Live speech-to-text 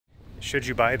Should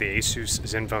you buy the Asus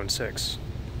Zenfone 6?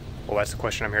 Well, that's the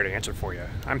question I'm here to answer for you.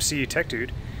 I'm CE Tech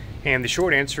Dude, and the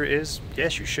short answer is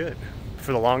yes, you should.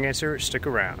 For the long answer, stick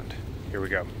around. Here we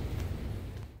go.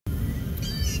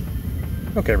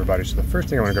 Okay, everybody, so the first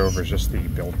thing I want to go over is just the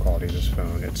build quality of this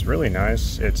phone. It's really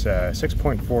nice. It's a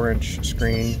 6.4-inch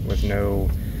screen with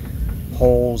no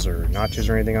holes or notches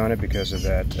or anything on it because of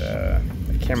that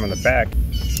camera on the back.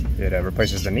 It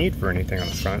replaces the need for anything on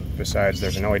the front. Besides,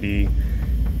 there's an LED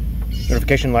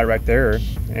notification light right there,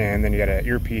 and then you got an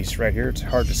earpiece right here. It's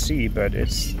hard to see, but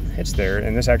it's there.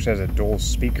 And this actually has a dual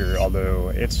speaker, although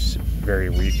it's very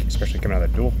weak, especially coming out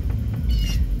of the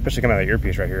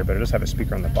earpiece right here. But it does have a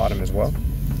speaker on the bottom as well.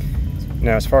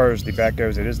 Now, as far as the back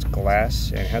goes, it is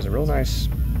glass and it has a real nice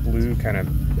blue kind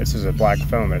of. This is a black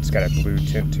phone, but it's got a blue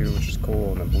tint too, which is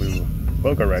cool, and the blue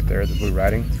logo right there, the blue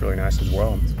writing, it's really nice as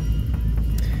well.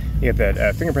 You get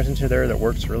that fingerprint sensor there that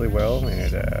works really well, and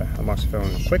it unlocks the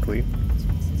phone quickly.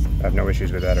 I have no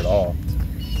issues with that at all.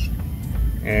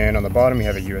 And on the bottom you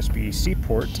have a USB-C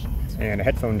port and a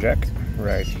headphone jack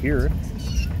right here.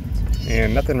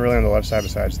 And nothing really on the left side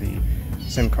besides the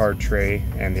SIM card tray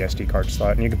and the SD card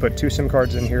slot. And you can put 2 SIM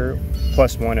cards in here,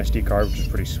 plus 1 SD card, which is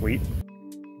pretty sweet.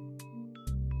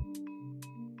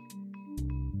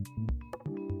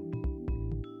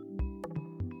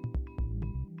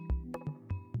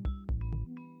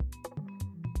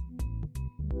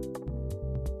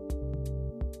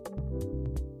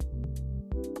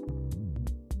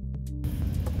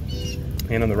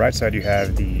 And on the right side you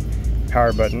have the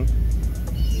power button,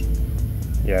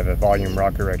 you have a volume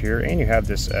rocker right here, and you have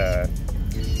this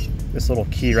this little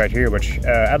key right here, which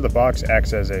out of the box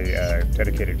acts as a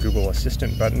dedicated Google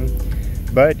Assistant button,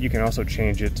 but you can also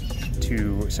change it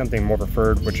to something more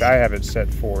preferred, which I have it set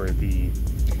for the,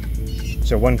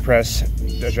 so one press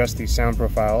adjusts the sound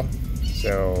profile,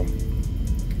 so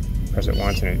press it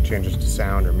once and it changes to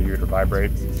sound or mute or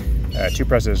vibrate. 2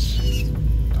 presses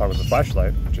toggles the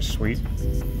flashlight, which is sweet,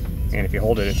 and if you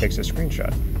hold it, it takes a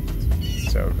screenshot.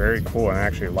 So very cool, and I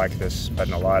actually like this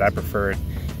button a lot. I prefer it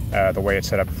the way it's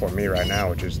set up for me right now,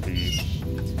 which is the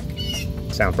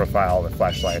sound profile, the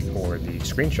flashlight, or the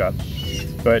screenshot.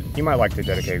 But you might like the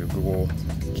dedicated Google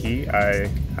key. I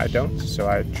don't, so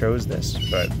I chose this.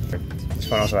 But this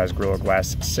phone also has Gorilla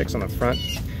Glass 6 on the front,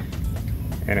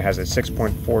 and it has a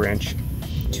 6.4-inch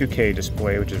 2K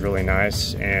display, which is really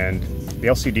nice. And the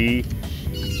LCD,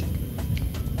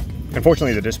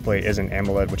 unfortunately, the display isn't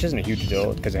AMOLED, which isn't a huge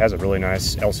deal because it has a really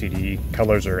nice LCD.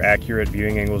 Colors are accurate,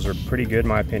 viewing angles are pretty good in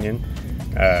my opinion.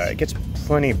 It gets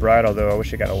plenty bright, although I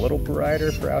wish it got a little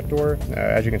brighter for outdoor.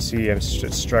 As you can see, I'm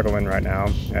struggling right now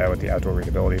with the outdoor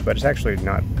readability, but it's actually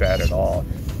not bad at all.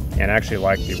 And I actually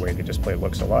like the way the display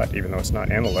looks a lot, even though it's not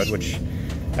AMOLED, which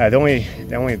the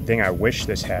only thing I wish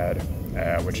this had,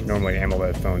 which normally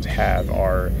AMOLED phones have,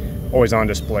 are always on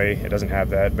display. It doesn't have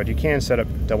that, but you can set up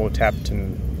double tap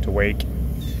to wake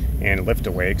and lift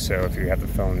to wake, so if you have the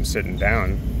phone sitting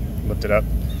down, lift it up,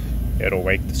 it'll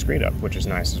wake the screen up, which is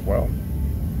nice as well.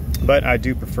 But I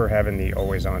do prefer having the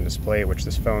always on display, which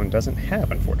this phone doesn't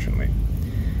have, unfortunately.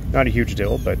 Not a huge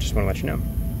deal, but just want to let you know.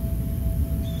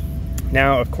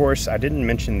 Now, of course, I didn't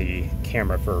mention the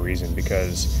camera for a reason,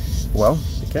 because, well,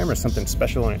 the camera is something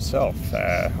special in itself.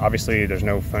 Obviously, there's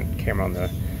no front camera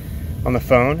on the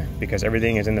phone because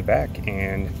everything is in the back,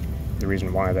 and the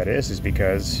reason why that is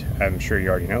because, I'm sure you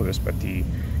already know this, but the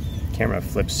camera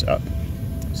flips up.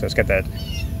 So it's got that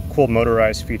cool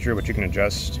motorized feature, which you can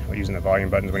adjust using the volume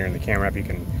buttons when you're in the camera app. You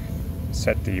can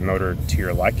set the motor to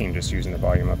your liking just using the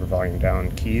volume up or volume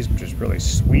down keys, which is really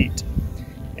sweet.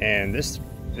 And this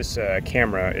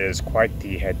camera is quite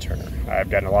the head turner.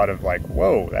 I've gotten a lot of like,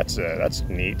 whoa, that's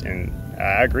neat, and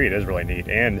I agree, it is really neat,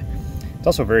 and it's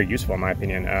also very useful in my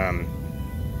opinion.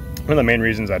 One of the main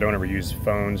reasons I don't ever use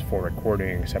phones for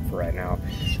recording, except for right now,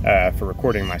 for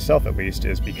recording myself at least,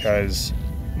 is because,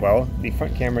 well, the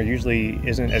front camera usually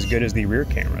isn't as good as the rear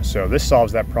camera. So this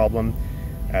solves that problem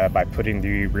by putting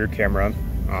the rear camera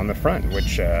on the front,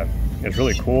 which is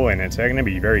really cool, and it's going to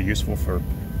be very useful for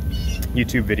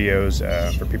YouTube videos,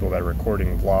 for people that are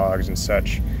recording vlogs and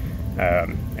such.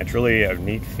 It's really a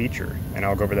neat feature, and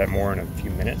I'll go over that more in a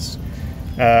few minutes.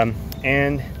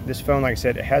 And this phone, like I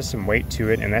said, it has some weight to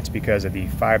it, and that's because of the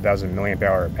 5,000 milliamp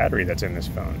hour battery that's in this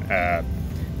phone.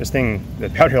 This thing, the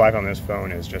battery life on this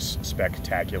phone is just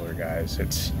spectacular, guys.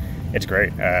 It's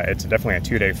great. It's definitely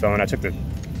a 2-day phone.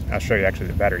 I'll show you actually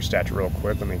the battery stats real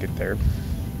quick. Let me get there.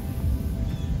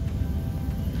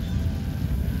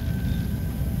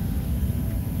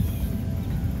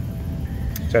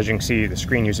 So as you can see, the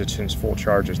screen usage since full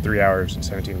charge is 3 hours and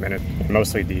 17 minutes.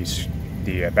 Mostly the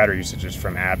the battery usages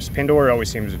from apps. Pandora always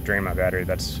seems to drain my battery.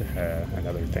 That's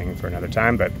another thing for another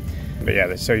time. But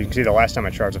yeah, so you can see the last time I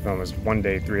charged the phone was 1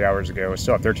 day, 3 hours ago. I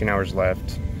still have 13 hours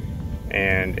left,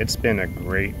 and it's been a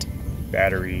great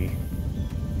battery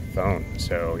phone.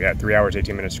 So yeah, 3 hours,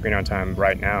 18 minutes screen on time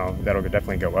right now. That'll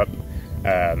definitely go up.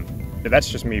 But that's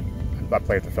just me. I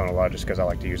play with the phone a lot just because I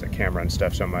like to use the camera and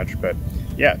stuff so much. But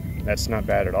yeah, that's not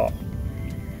bad at all.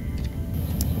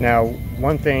 Now,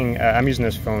 one thing, I'm using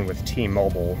this phone with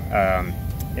T-Mobile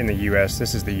in the US.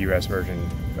 This is the US version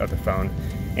of the phone.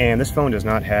 And this phone does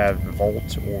not have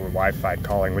Volt or Wi-Fi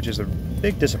calling, which is a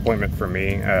big disappointment for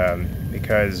me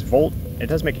because Volt, it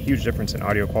does make a huge difference in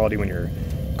audio quality when you're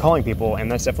calling people,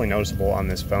 and that's definitely noticeable on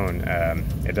this phone.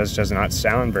 It does not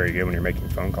sound very good when you're making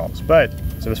phone calls. But,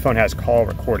 so this phone has call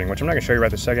recording, which I'm not gonna show you right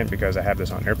this second because I have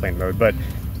this on airplane mode, but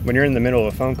when you're in the middle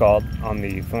of a phone call, on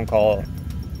the phone call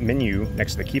menu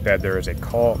next to the keypad, there is a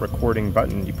call recording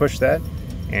button. You push that,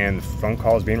 and the phone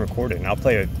call is being recorded. And I'll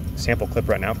play a sample clip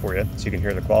right now for you so you can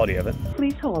hear the quality of it.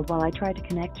 Please hold while I try to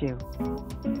connect you.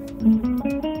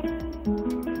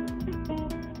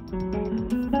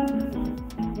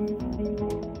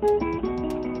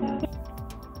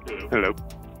 Hello.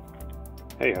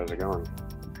 Hey, how's it going?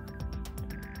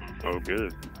 Oh,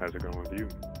 good. How's it going with you?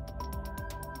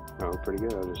 Oh, pretty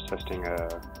good. I was just testing a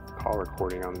call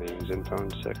recording on the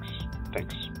Zenfone 6.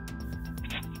 Thanks.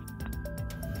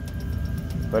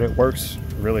 But it works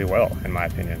really well, in my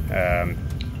opinion.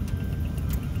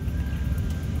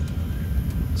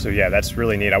 So yeah, that's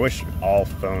really neat. I wish all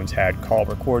phones had call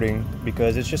recording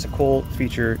because it's just a cool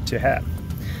feature to have.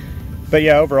 But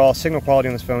yeah, overall, signal quality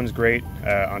on this phone is great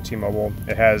on T-Mobile.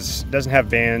 It doesn't have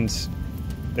bands,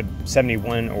 the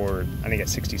 71 or I think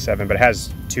it's 67, but it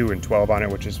has 2 and 12 on it,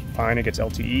 which is fine. It gets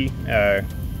LTE,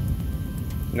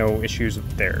 no issues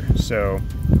there. So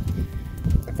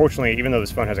unfortunately, even though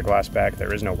this phone has a glass back,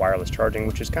 there is no wireless charging,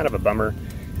 which is kind of a bummer,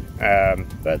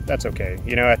 but that's okay.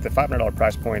 You know, at the $500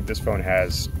 price point, this phone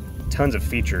has tons of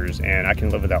features, and I can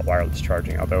live without wireless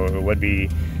charging, although it would be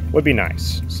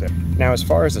nice. So now, as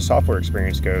far as the software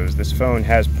experience goes, this phone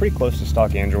has pretty close to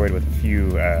stock Android with a few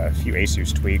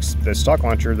Asus tweaks. The stock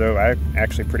launcher, though, I'm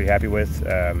actually pretty happy with.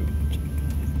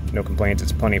 No complaints.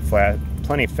 It's plenty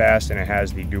fast, and it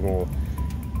has the Google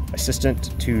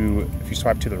Assistant if you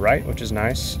swipe to the right, which is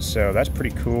nice. So that's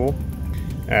pretty cool.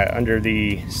 Under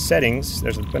the settings,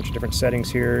 there's a bunch of different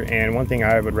settings here, and one thing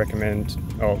I would recommend,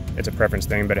 it's a preference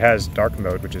thing, but it has dark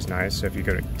mode, which is nice. So if you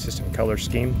go to system color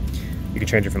scheme, you can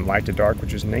change it from light to dark,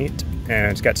 which is neat. And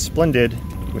it's got Splendid,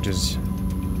 which is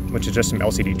just some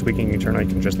LCD tweaking you can turn on. You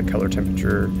can adjust the color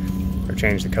temperature or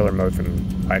change the color mode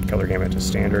from light color gamut to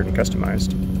standard and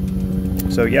customized.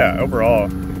 So yeah, overall,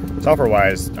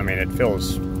 software-wise, I mean, it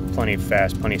feels plenty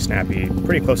fast, plenty snappy,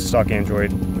 pretty close to stock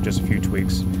Android with just a few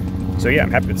tweaks. So yeah,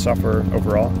 I'm happy with the software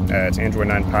overall. It's Android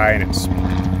 9 Pie, and it's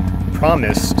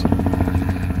promised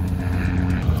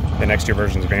the next year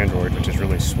versions of Android, which is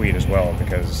really sweet as well,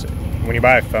 because when you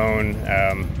buy a phone,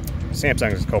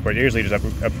 Samsung is the culprit. You usually just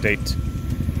update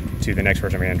to the next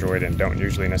version of Android and don't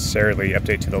usually necessarily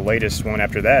update to the latest one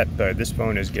after that, but this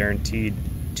phone is guaranteed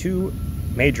 2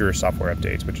 major software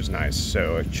updates, which is nice.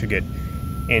 So it should get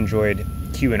Android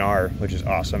Q and R, which is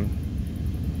awesome.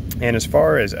 And as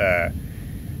far as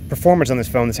performance on this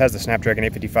phone, this has the Snapdragon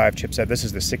 855 chipset. This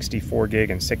is the 64 gig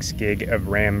and 6 gig of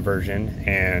RAM version,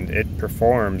 and it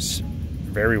performs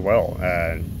very well.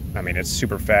 I mean, it's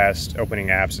super fast. Opening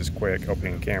apps is quick.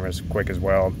 Opening cameras quick as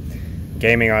well.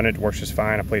 Gaming on it works just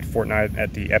fine. I played Fortnite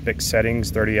at the Epic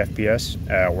settings, 30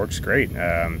 FPS. Works great.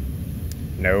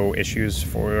 No issues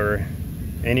for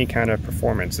any kind of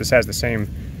performance. This has the same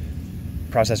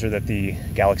processor that the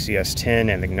Galaxy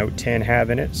S10 and the Note 10 have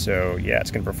in it. So yeah,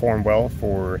 it's going to perform well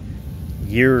for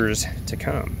years to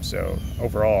come. So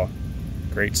overall,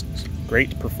 great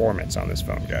performance on this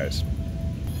phone, guys.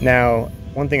 Now,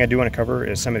 one thing I do want to cover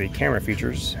is some of the camera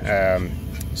features.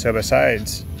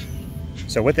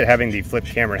 So with it having the flip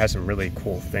camera, it has some really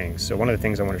cool things. So one of the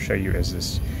things I want to show you is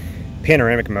this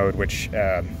panoramic mode, which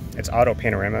it's auto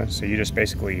panorama. So you just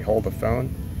basically hold the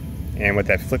phone, and with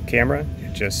that flip camera,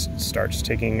 it just starts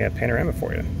taking a panorama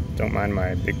for you. Don't mind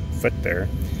my big foot there.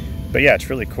 But yeah, it's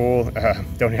really cool.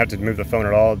 Don't have to move the phone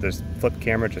at all. This flip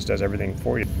camera just does everything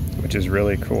for you, which is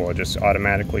really cool. It just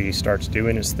automatically starts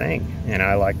doing its thing, and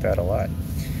I like that a lot.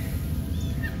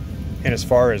 And as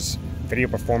far as video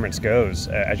performance goes,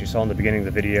 as you saw in the beginning of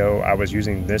the video, I was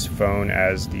using this phone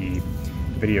as the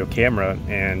video camera,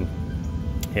 and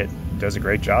it does a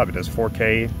great job. It does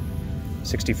 4K,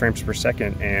 60 frames per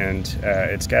second, and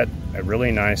it's got a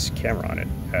really nice camera on it.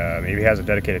 Maybe it has a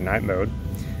dedicated night mode.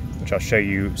 which I'll show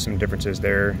you some differences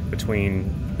there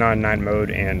between non-night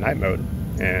mode and night mode.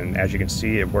 And as you can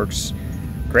see, it works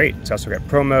great. It's also got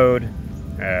Pro mode.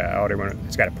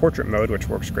 It's got a portrait mode, which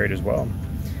works great as well.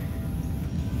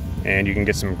 And you can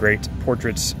get some great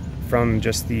portraits from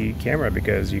just the camera,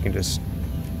 because you can just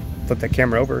flip that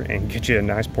camera over and get you a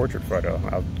nice portrait photo.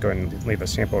 I'll go ahead and leave a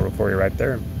sample for you right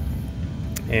there.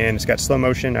 And it's got slow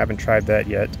motion. I haven't tried that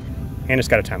yet. And it's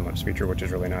got a time-lapse feature, which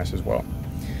is really nice as well.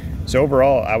 So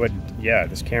overall,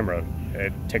 this camera,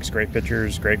 it takes great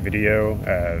pictures, great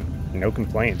video, no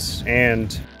complaints.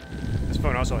 And this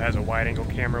phone also has a wide-angle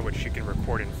camera, which you can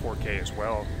record in 4K as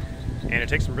well. And it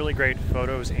takes some really great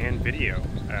photos and video.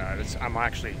 I'm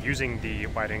actually using the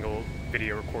wide-angle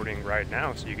video recording right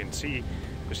now, so you can see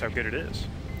just how good it is.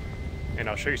 And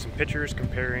I'll show you some pictures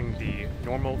comparing the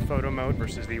normal photo mode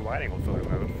versus the wide-angle photo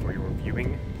mode for your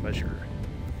viewing pleasure.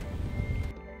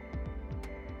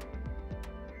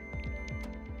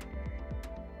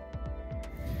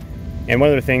 And one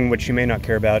other thing which you may not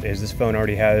care about is this phone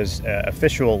already has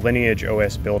official Lineage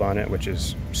OS build on it, which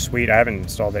is sweet. I haven't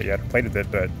installed that yet or played with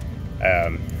it, but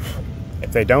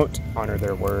if they don't honor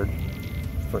their word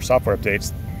for software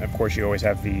updates, of course you always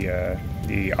have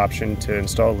the option to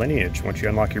install Lineage once you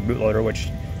unlock your bootloader, which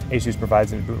Asus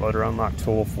provides a bootloader unlock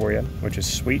tool for you, which is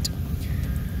sweet.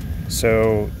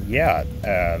 So yeah,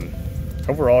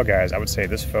 overall guys, I would say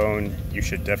this phone, you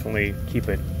should definitely keep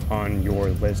it on your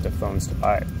list of phones to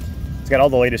buy. It's got all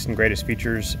the latest and greatest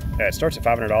features. It starts at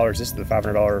 $500. This is the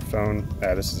 $500 phone.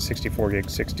 This is a 64 gig,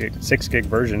 6 gig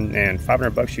version, and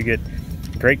 $500 you get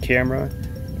great camera,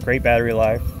 great battery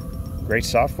life, great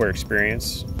software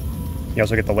experience. You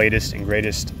also get the latest and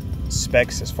greatest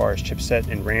specs as far as chipset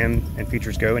and RAM and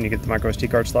features go, and you get the micro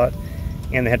SD card slot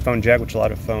and the headphone jack, which a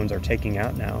lot of phones are taking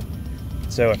out now.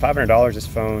 So at $500, this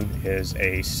phone is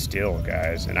a steal,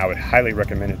 guys, and I would highly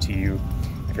recommend it to you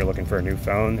if you're looking for a new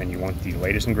phone and you want the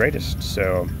latest and greatest.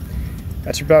 So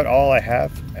that's about all I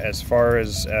have as far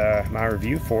as my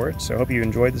review for it. So I hope you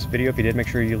enjoyed this video. If you did, make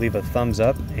sure you leave a thumbs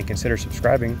up and consider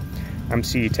subscribing. I'm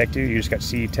CE Tech Dude. You just got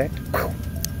CE Tech.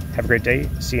 Have a great day.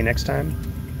 See you next time.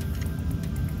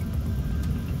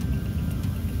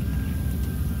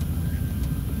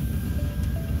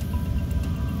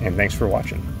 And thanks for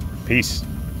watching. Peace.